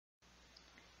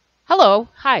Hello,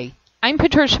 hi, I'm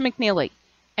Patricia McNeely.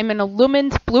 I'm an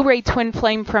illumined Blu-ray twin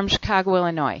flame from Chicago,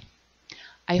 Illinois.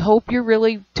 I hope you're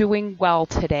really doing well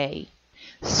today.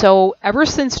 So ever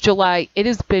since July, it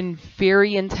has been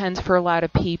very intense for a lot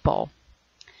of people.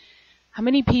 How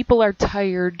many people are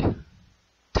tired?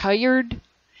 Tired?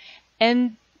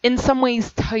 And in some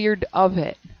ways tired of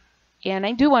it. And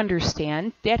I do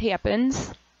understand that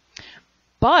happens.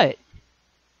 But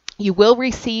you will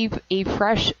receive a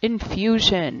fresh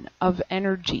infusion of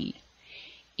energy.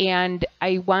 And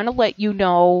I want to let you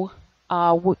know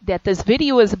that this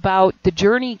video is about the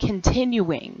journey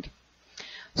continuing.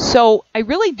 So I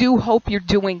really do hope you're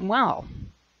doing well.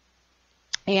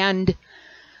 And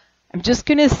I'm just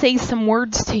going to say some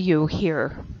words to you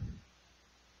here.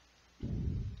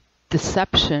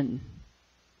 Deception,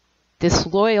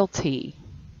 disloyalty,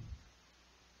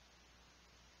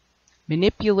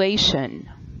 manipulation,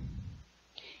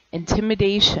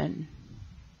 intimidation,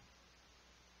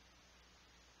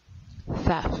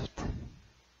 theft,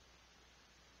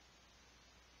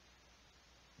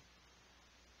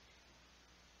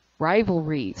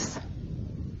 rivalries,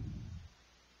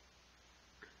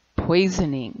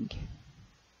 poisoning,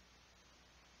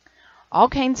 all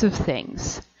kinds of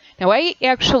things. Now, I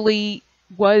actually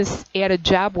was at a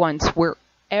job once where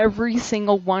every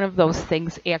single one of those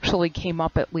things actually came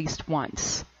up at least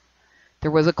once. There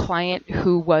was a client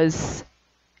who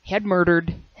had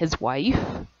murdered his wife,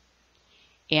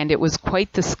 and it was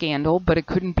quite the scandal, but it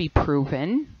couldn't be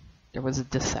proven. There was a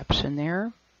deception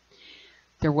there.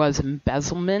 There was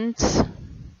embezzlement.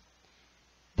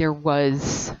 There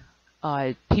was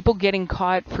people getting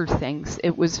caught for things.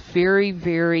 It was very,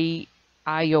 very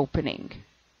eye-opening.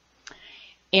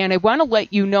 And I want to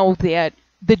let you know that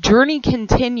the journey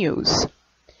continues,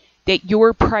 that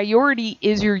your priority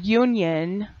is your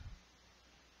union,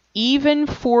 even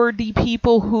for the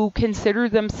people who consider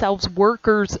themselves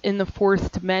workers in the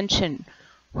fourth dimension.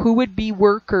 Who would be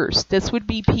workers? This would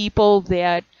be people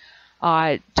that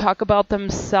talk about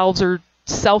themselves or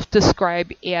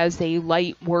self-describe as a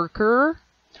light worker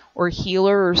or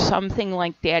healer or something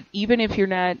like that, even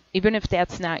if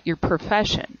that's not your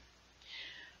profession.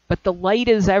 But the light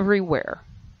is everywhere.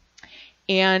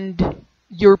 And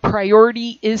your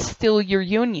priority is still your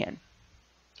union.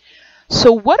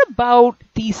 So what about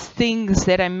these things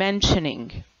that I'm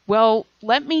mentioning? Well,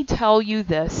 let me tell you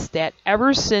this, that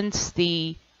ever since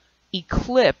the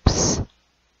eclipse,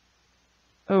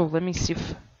 let me see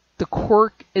if the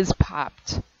cork is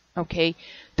popped, okay?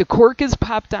 The cork is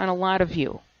popped on a lot of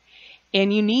you.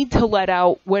 And you need to let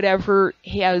out whatever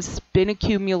has been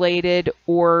accumulated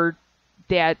or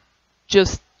that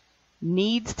just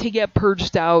needs to get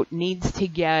purged out, needs to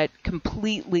get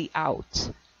completely out.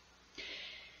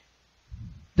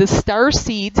 The star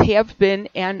seeds have been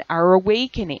and are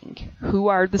awakening. Who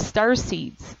are the star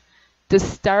seeds? The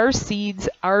star seeds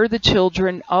are the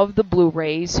children of the blue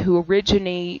rays who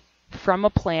originate from a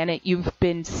planet. You've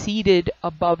been seated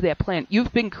above that planet.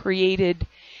 You've been created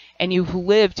and you've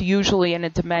lived usually in a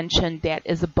dimension that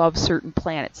is above certain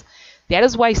planets. That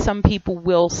is why some people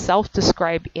will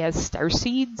self-describe as star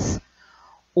seeds,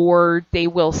 or they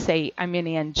will say, I'm an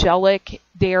angelic.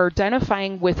 They are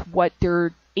identifying with what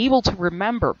they're able to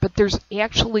remember, but there's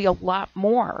actually a lot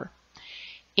more.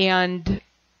 And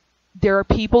there are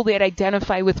people that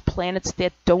identify with planets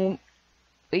that don't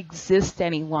exist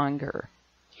any longer.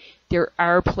 There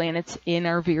are planets in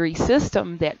our very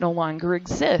system that no longer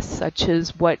exist, such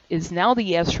as what is now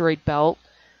the asteroid belt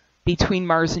between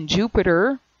Mars and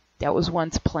Jupiter. That was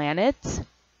once planet.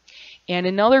 And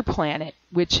another planet,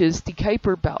 which is the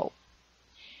Kuiper belt.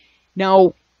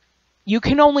 Now, you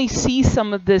can only see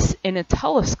some of this in a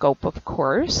telescope, of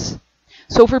course.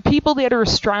 So for people that are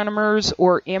astronomers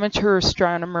or amateur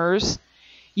astronomers,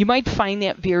 you might find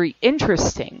that very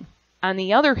interesting. On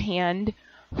the other hand,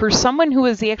 for someone who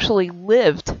has actually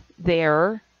lived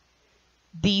there,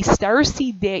 the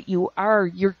starseed that you are,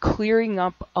 you're clearing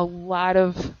up a lot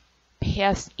of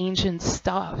past ancient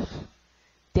stuff.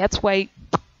 That's why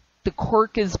the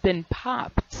cork has been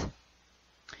popped.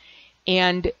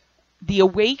 And the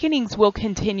awakenings will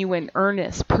continue in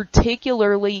earnest,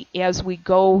 particularly as we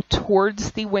go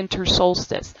towards the winter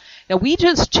solstice. Now, we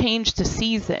just changed the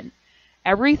season.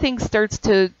 Everything starts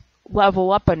to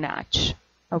level up a notch,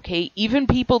 okay? Even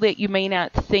people that you may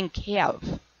not think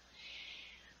have.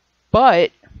 But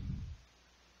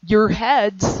your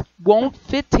heads won't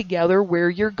fit together where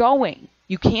you're going.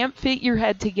 You can't fit your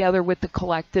head together with the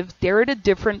collective. They're at a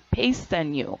different pace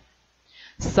than you.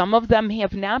 Some of them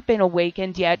have not been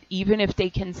awakened yet, even if they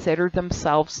consider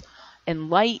themselves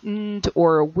enlightened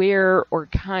or aware or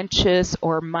conscious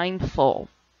or mindful.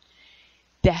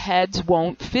 the heads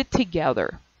won't fit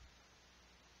together.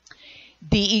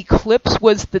 The eclipse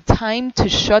was the time to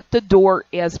shut the door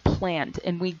as planned,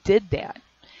 and we did that.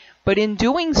 But in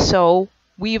doing so,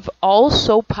 we've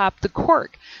also popped the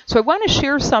cork. So I want to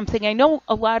share something. I know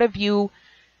a lot of you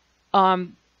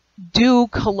do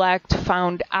collect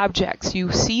found objects.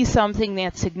 You see something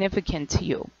that's significant to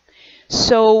you.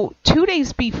 So 2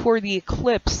 days before the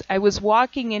eclipse, I was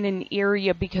walking in an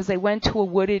area because I went to a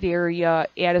wooded area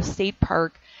at a state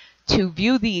park to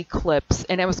view the eclipse,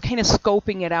 and I was kind of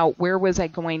scoping it out. Where was I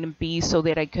going to be so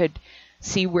that I could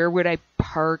see where would I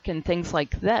park and things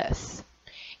like this.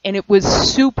 And it was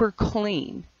super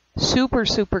clean, super,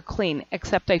 super clean,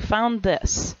 except I found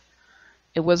this.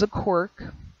 It was a cork,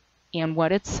 and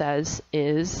what it says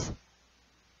is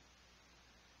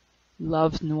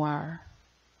Love Noir.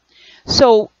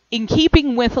 So in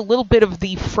keeping with a little bit of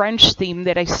the French theme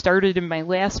that I started in my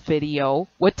last video,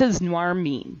 what does noir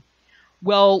mean?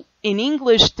 Well, in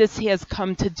English, this has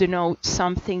come to denote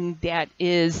something that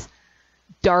is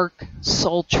dark,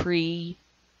 sultry,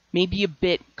 maybe a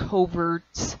bit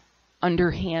covert,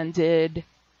 underhanded,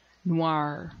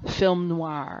 noir, film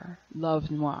noir, love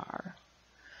noir.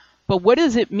 But what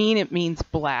does it mean? It means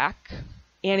black,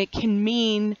 and it can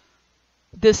mean,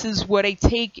 this is what I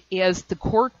take as the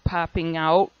cork popping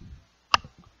out.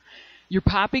 You're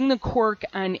popping the cork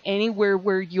on anywhere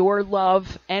where your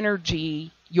love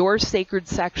energy, your sacred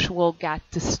sexual, got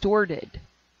distorted.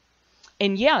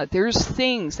 And yeah, there's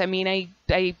things. I mean,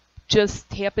 I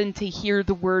just happened to hear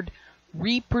the word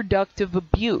reproductive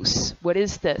abuse. What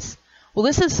is this? Well,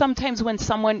 this is sometimes when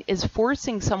someone is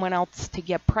forcing someone else to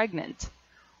get pregnant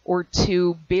or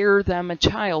to bear them a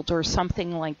child or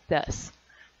something like this.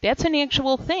 That's an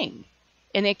actual thing.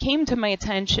 And it came to my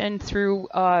attention through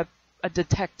a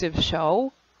detective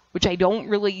show, which I don't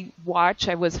really watch.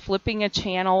 I was flipping a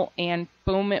channel and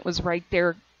boom, it was right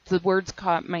there. The words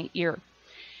caught my ear.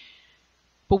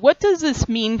 But what does this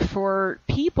mean for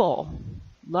people?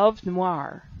 Love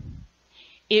noir.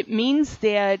 It means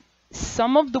that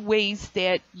some of the ways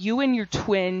that you and your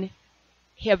twin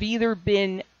have either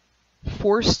been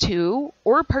forced to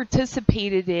or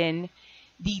participated in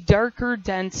the darker,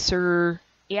 denser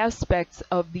aspects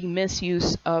of the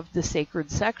misuse of the sacred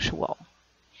sexual.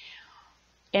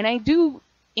 And I do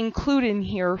include in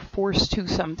here forced to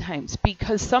sometimes,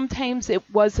 because sometimes it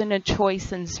wasn't a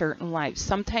choice in certain lives.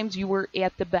 Sometimes you were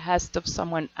at the behest of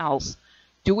someone else,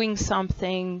 doing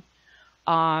something,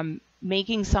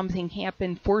 making something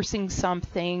happen, forcing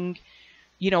something,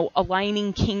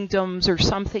 aligning kingdoms or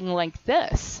something like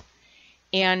this.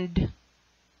 And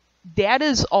that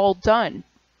is all done.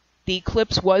 The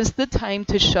eclipse was the time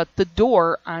to shut the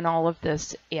door on all of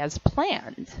this as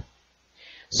planned.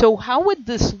 So how would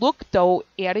this look, though,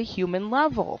 at a human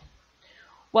level?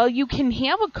 Well, you can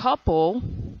have a couple,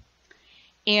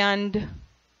 and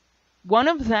one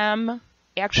of them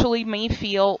actually may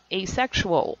feel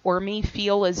asexual or may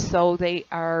feel as though they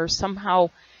are somehow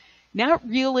not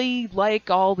really like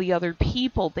all the other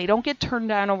people. They don't get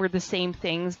turned on over the same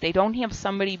things. They don't have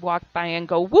somebody walk by and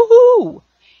go, woohoo!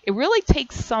 It really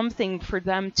takes something for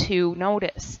them to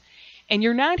notice. And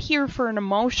you're not here for an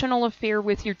emotional affair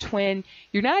with your twin.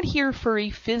 You're not here for a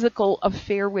physical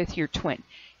affair with your twin.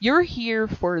 You're here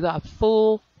for the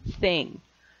full thing.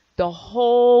 The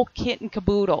whole kit and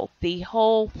caboodle. The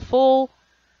whole full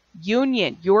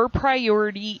union. Your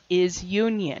priority is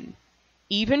union.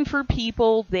 Even for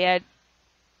people that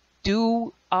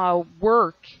do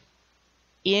work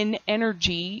in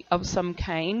energy of some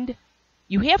kind,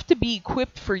 you have to be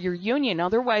equipped for your union.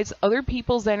 Otherwise, other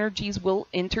people's energies will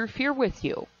interfere with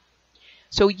you.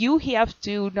 So you have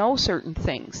to know certain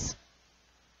things.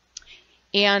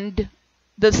 And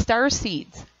the star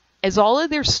seeds, as all of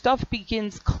their stuff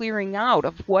begins clearing out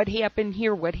of what happened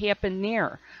here, what happened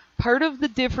there, part of the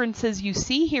differences you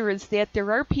see here is that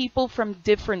there are people from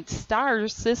different star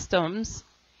systems,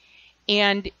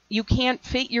 and you can't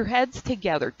fit your heads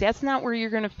together. That's not where you're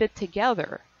going to fit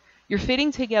together. You're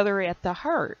fitting together at the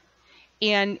heart.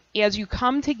 And as you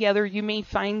come together, you may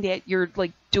find that you're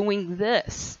like doing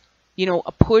this,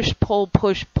 a push, pull,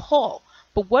 push, pull.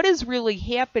 But what is really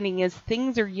happening is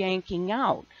things are yanking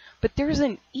out. But there's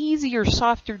an easier,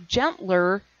 softer,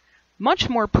 gentler, much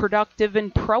more productive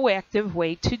and proactive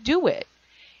way to do it.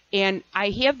 And I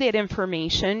have that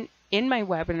information in my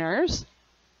webinars.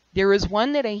 There is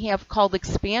one that I have called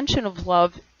Expansion of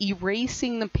Love,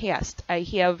 Erasing the Past. I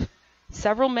have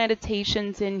several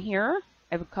meditations in here.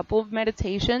 I have a couple of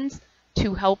meditations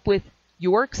to help with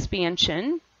your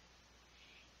expansion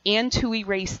and to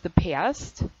erase the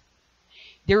past.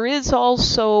 There is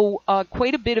also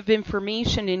quite a bit of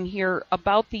information in here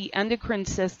about the endocrine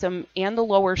system and the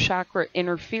lower chakra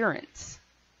interference.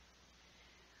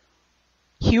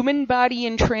 Human body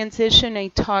in transition, I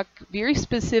talk very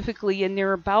specifically in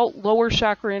there about lower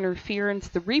chakra interference,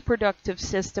 the reproductive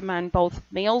system on both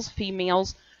males,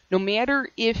 females, no matter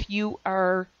if you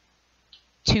are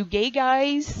two gay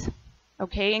guys,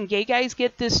 okay, and gay guys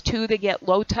get this too. They get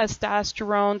low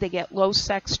testosterone, they get low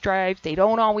sex drive, they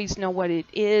don't always know what it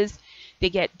is. They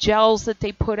get gels that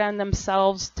they put on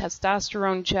themselves,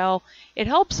 testosterone gel. It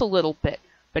helps a little bit,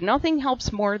 but nothing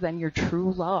helps more than your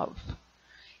true love.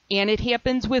 And it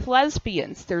happens with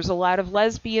lesbians. There's a lot of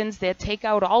lesbians that take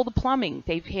out all the plumbing.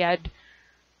 They've had,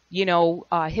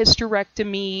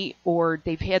 hysterectomy, or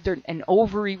they've had an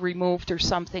ovary removed or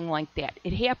something like that.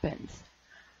 It happens.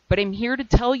 But I'm here to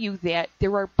tell you that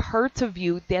there are parts of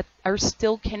you that are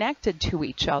still connected to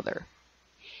each other.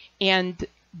 And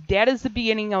that is the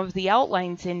beginning of the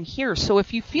outlines in here. So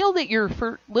if you feel that you're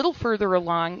a little further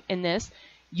along in this,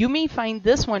 you may find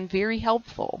this one very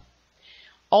helpful.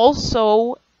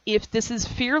 Also, if this is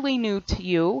fairly new to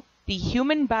you, the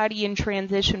human body in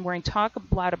transition, where I talk a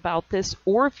lot about this,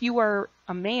 or if you are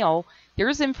a male,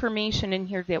 there's information in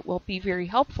here that will be very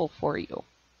helpful for you.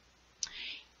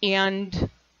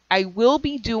 And I will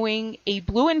be doing a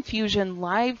Blue Infusion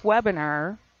live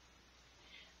webinar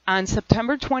on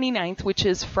September 29th, which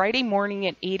is Friday morning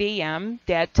at 8 a.m.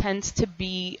 That tends to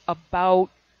be about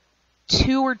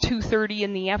 2 or 2:30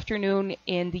 in the afternoon.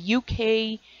 In the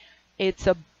UK, it's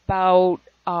about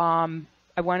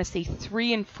I want to say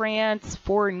 3 in France,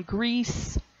 4 in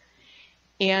Greece.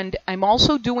 And I'm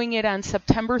also doing it on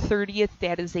September 30th.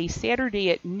 That is a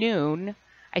Saturday at noon.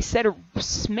 I set it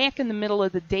smack in the middle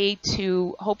of the day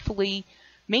to hopefully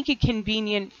make it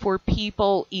convenient for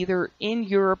people either in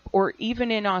Europe or even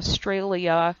in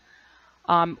Australia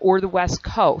or the West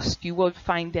Coast. You will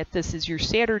find that this is your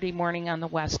Saturday morning on the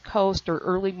West Coast or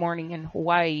early morning in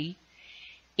Hawaii.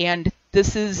 And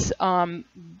this is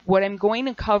what I'm going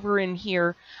to cover in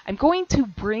here. I'm going to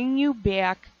bring you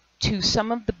back to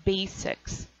some of the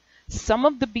basics, some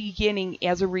of the beginning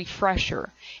as a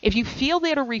refresher. If you feel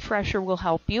that a refresher will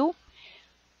help you,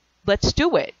 let's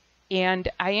do it. And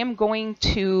I am going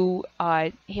to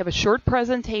have a short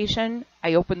presentation.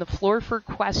 I open the floor for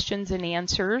questions and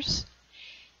answers.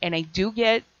 And I do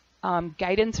get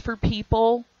guidance for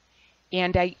people.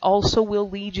 And I also will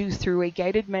lead you through a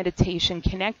guided meditation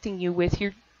connecting you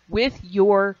with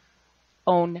your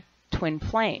own twin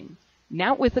flame,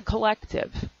 not with a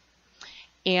collective.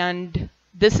 And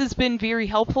this has been very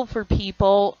helpful for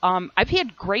people. I've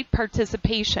had great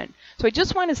participation. So I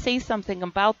just want to say something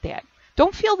about that.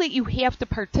 Don't feel that you have to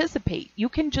participate. You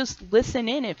can just listen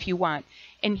in if you want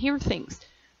and hear things.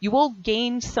 You will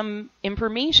gain some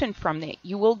information from that.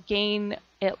 You will gain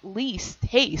at least,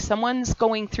 hey, someone's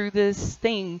going through this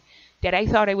thing that I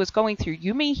thought I was going through.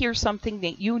 You may hear something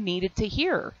that you needed to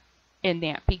hear in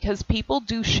that, because people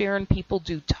do share and people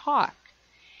do talk.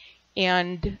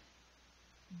 And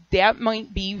that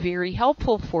might be very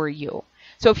helpful for you.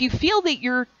 So if you feel that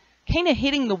you're kind of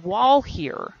hitting the wall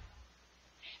here,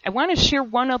 I want to share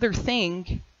one other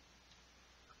thing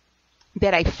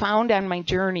that I found on my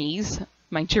journeys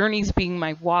being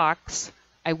my walks.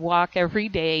 I walk every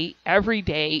day,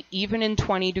 even in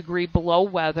 20-degree below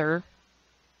weather.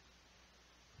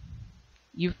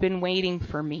 You've been waiting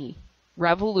for me.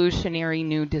 Revolutionary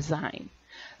new design.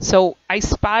 So I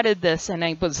spotted this and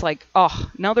I was like,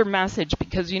 oh, another message,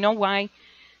 because you know why?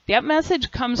 That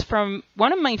message comes from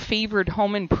one of my favorite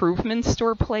home improvement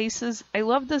store places. I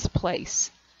love this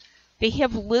place. They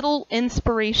have little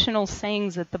inspirational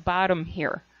sayings at the bottom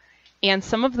here. And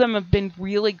some of them have been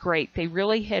really great. They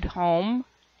really hit home.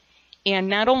 And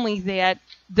not only that,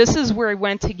 this is where I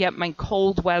went to get my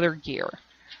cold weather gear.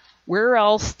 Where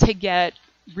else to get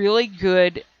really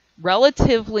good,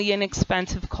 relatively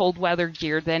inexpensive cold weather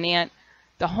gear than at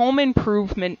the home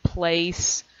improvement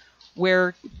place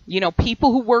where,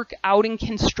 people who work out in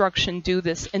construction do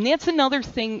this. And that's another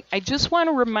thing I just want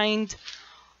to remind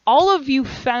all of you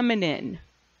feminine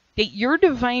that your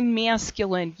divine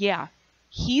masculine, yeah,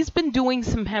 he's been doing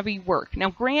some heavy work. Now,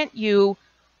 grant you,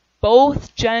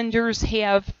 both genders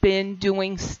have been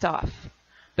doing stuff.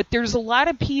 But there's a lot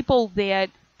of people that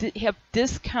have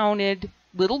discounted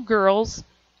little girls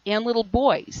and little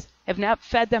boys, have not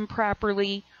fed them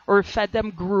properly, or fed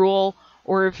them gruel,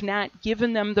 or have not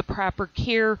given them the proper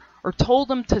care, or told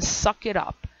them to suck it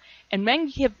up. And men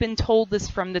have been told this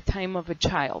from the time of a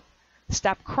child.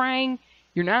 Stop crying,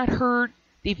 you're not hurt,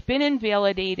 they've been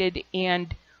invalidated,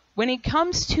 and when it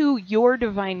comes to your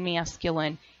divine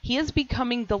masculine, he is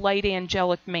becoming the light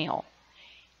angelic male.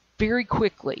 very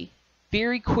quickly,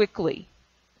 very quickly.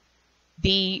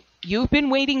 The "you've been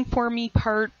waiting for me"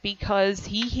 part, because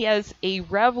he has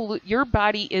your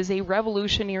body is a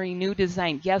revolutionary new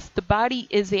design. Yes, the body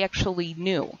is actually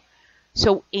new.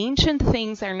 So ancient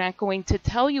things are not going to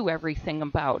tell you everything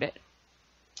about it.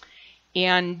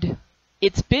 And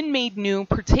it's been made new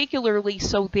particularly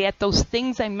so that those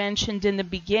things I mentioned in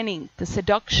the beginning, the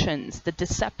seductions, the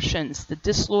deceptions, the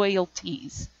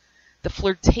disloyalties, the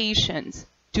flirtations,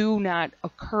 do not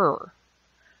occur.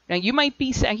 Now you might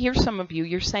be, I hear some of you,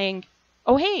 you're saying,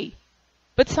 oh hey,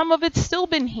 but some of it's still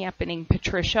been happening,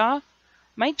 Patricia.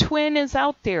 My twin is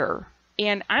out there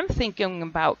and I'm thinking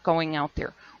about going out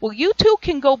there. Well, you two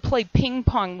can go play ping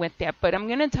pong with that, but I'm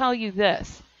going to tell you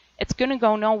this, it's going to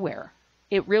go nowhere.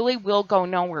 It really will go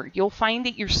nowhere. You'll find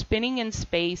that you're spinning in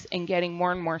space and getting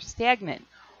more and more stagnant.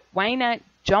 Why not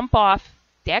jump off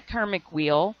that karmic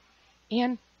wheel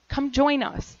and come join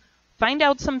us? Find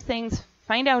out some things,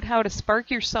 find out how to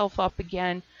spark yourself up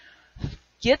again,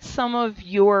 get some of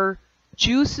your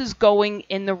juices going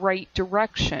in the right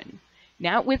direction,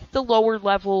 not with the lower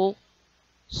level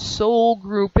soul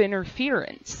group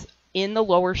interference in the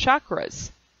lower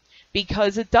chakras,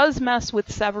 because it does mess with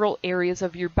several areas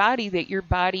of your body that your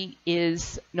body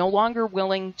is no longer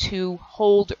willing to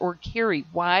hold or carry.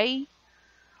 Why?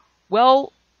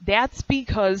 Well, that's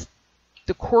because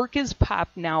the cork is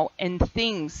popped now and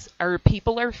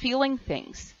people are feeling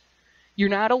things. You're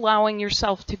not allowing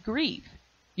yourself to grieve.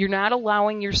 You're not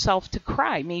allowing yourself to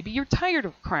cry. Maybe you're tired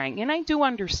of crying, and I do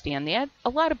understand that. A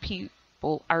lot of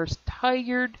people are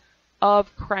tired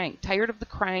of crying, tired of the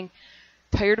crying,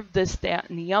 tired of this, that,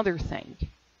 and the other thing.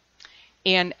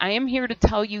 And I am here to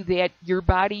tell you that your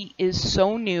body is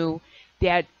so new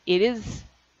that it is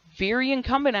very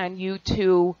incumbent on you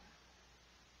to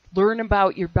learn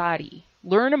about your body.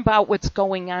 Learn about what's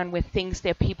going on with things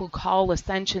that people call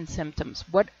ascension symptoms.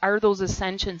 What are those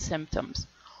ascension symptoms?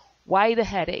 Why the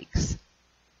headaches?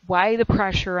 Why the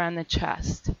pressure on the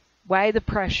chest? Why the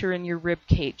pressure in your rib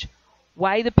cage?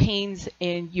 Why the pains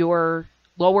in your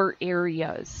lower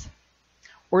areas?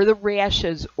 Or the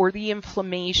rashes, or the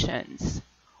inflammations,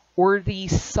 or the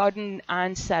sudden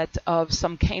onset of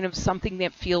some kind of something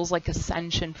that feels like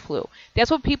ascension flu.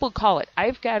 That's what people call it.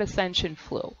 I've got ascension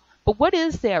flu. But what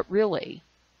is that really?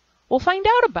 We'll find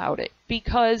out about it,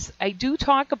 because I do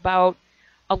talk about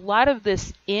a lot of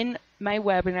this in my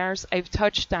webinars. I've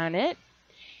touched on it,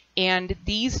 and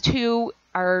these two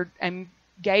I'm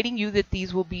guiding you that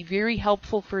these will be very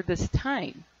helpful for this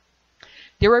time.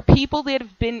 There are people that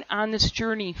have been on this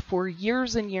journey for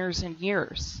years and years and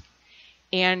years,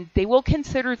 and they will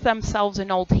consider themselves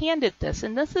an old hand at this,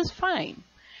 and this is fine.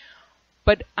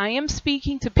 But I am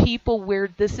speaking to people where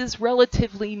this is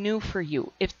relatively new for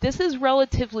you. If this is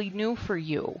relatively new for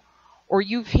you, or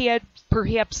you've had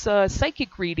perhaps a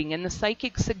psychic reading and the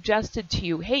psychic suggested to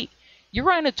you, hey,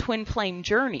 you're on a twin flame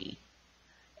journey.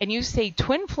 And you say,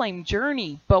 twin flame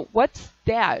journey, but what's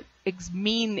that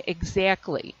mean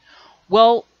exactly?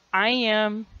 Well, I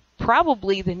am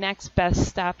probably the next best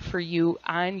stop for you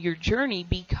on your journey,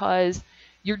 because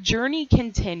your journey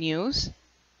continues.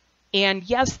 And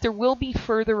yes, there will be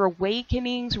further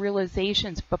awakenings,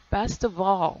 realizations, but best of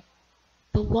all,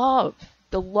 the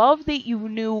love that you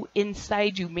knew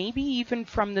inside you, maybe even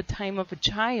from the time of a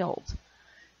child,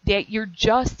 that you're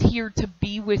just here to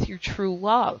be with your true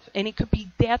love. And it could be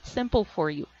that simple for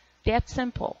you, that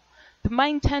simple. The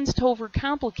mind tends to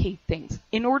overcomplicate things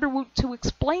in order to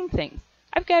explain things.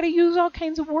 I've got to use all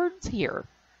kinds of words here.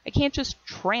 I can't just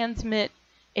transmit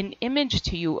an image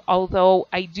to you, although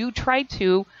I do try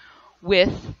to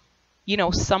with,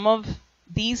 some of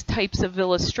these types of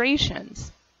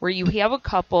illustrations where you have a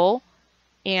couple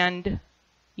and,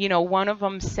 one of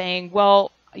them saying,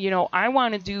 well, I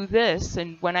want to do this,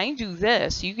 and when I do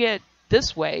this, you get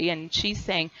this way. And she's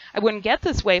saying, I wouldn't get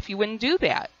this way if you wouldn't do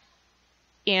that.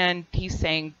 And he's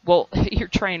saying, well, you're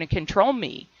trying to control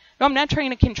me. No, I'm not trying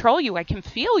to control you. I can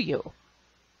feel you.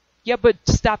 Yeah, but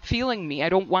stop feeling me. I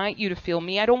don't want you to feel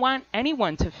me. I don't want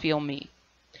anyone to feel me.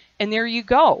 And there you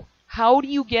go. How do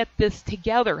you get this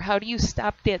together? How do you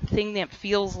stop that thing that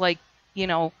feels like,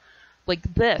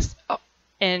 like this?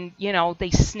 And,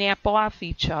 they snap off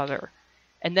each other.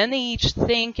 And then they each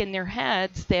think in their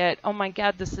heads that, oh my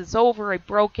God, this is over. I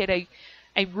broke it.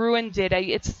 I ruined it.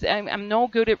 I'm no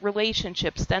good at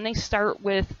relationships. Then they start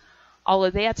with all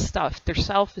of that stuff, their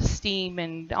self-esteem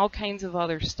and all kinds of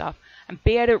other stuff. I'm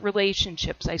bad at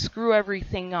relationships. I screw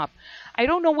everything up. I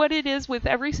don't know what it is with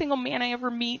every single man I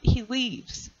ever meet, he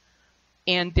leaves.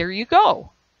 And there you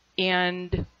go.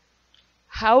 And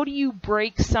how do you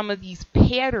break some of these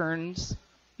patterns?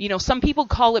 Some people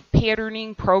call it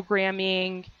patterning,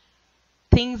 programming,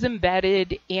 things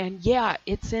embedded, and yeah,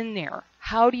 it's in there.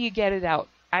 How do you get it out?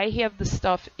 I have the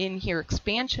stuff in here.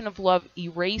 Expansion of love,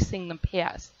 erasing the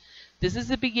past. This is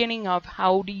the beginning of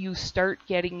how do you start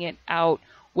getting it out.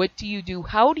 What do you do?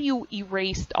 How do you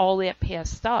erase all that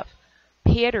past stuff?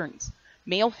 Patterns,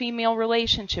 male-female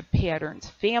relationship patterns,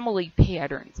 family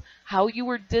patterns, how you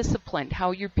were disciplined,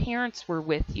 how your parents were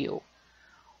with you,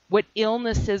 what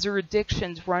illnesses or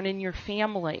addictions run in your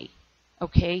family.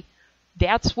 Okay,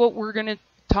 that's what we're going to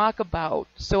talk about.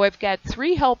 So I've got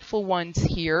 3 helpful ones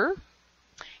here.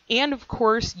 And of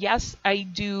course, yes, I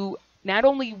do not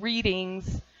only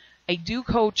readings, I do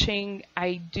coaching,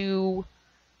 I do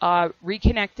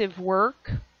reconnective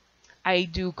work, I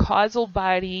do causal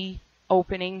body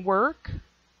opening work.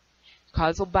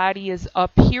 Causal body is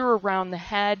up here around the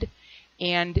head,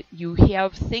 and you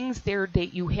have things there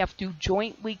that you have to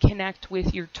jointly connect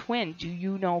with your twin. Do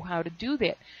you know how to do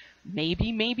that?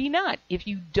 Maybe, maybe not. If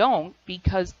you don't,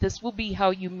 because this will be how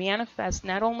you manifest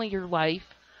not only your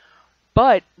life,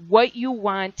 but what you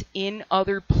want in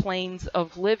other planes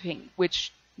of living,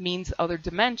 which means other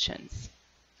dimensions.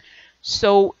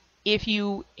 So if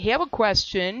you have a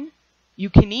question, you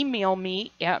can email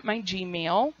me at my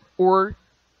Gmail or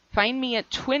find me at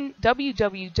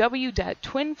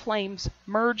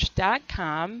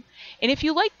www.twinflamesmerge.com. And if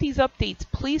you like these updates,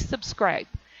 please subscribe,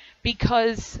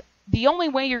 because the only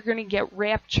way you're going to get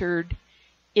raptured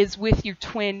is with your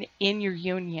twin in your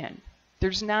union.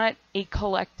 There's not a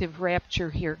collective rapture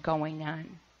here going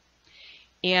on.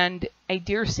 And I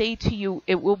dare say to you,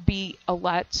 it will be a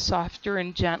lot softer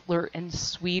and gentler and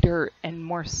sweeter and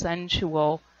more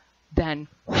sensual than,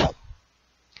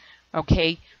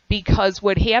 okay? Because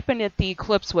what happened at the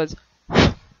eclipse was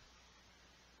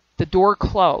the door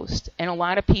closed, and a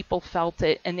lot of people felt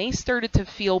it, and they started to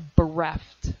feel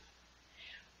bereft.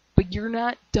 But you're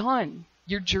not done.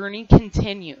 Your journey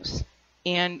continues.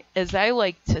 And as I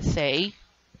like to say,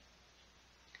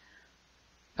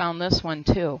 found this one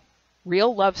too.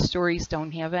 Real love stories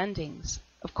don't have endings.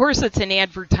 Of course, it's an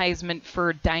advertisement for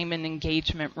a diamond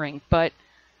engagement ring, but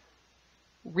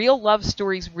real love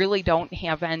stories really don't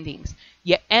have endings.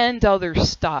 You end other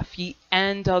stuff. You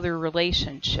end other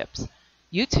relationships.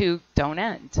 You two don't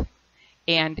end.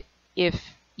 And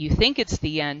if you think it's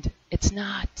the end, it's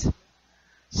not.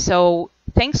 So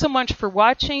thanks so much for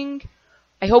watching.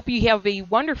 I hope you have a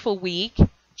wonderful week.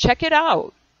 Check it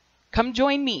out. Come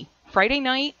join me Friday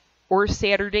night or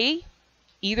Saturday.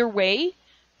 Either way,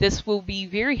 this will be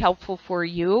very helpful for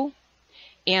you.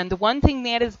 And the one thing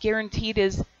that is guaranteed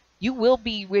is you will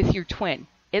be with your twin.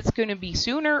 It's going to be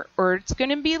sooner or it's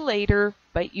going to be later,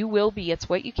 but you will be. It's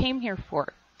what you came here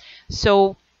for.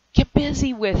 So get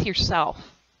busy with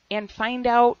yourself and find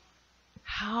out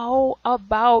how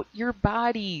about your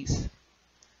bodies.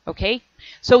 Okay?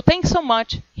 So thanks so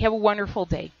much. Have a wonderful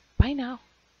day. Bye now.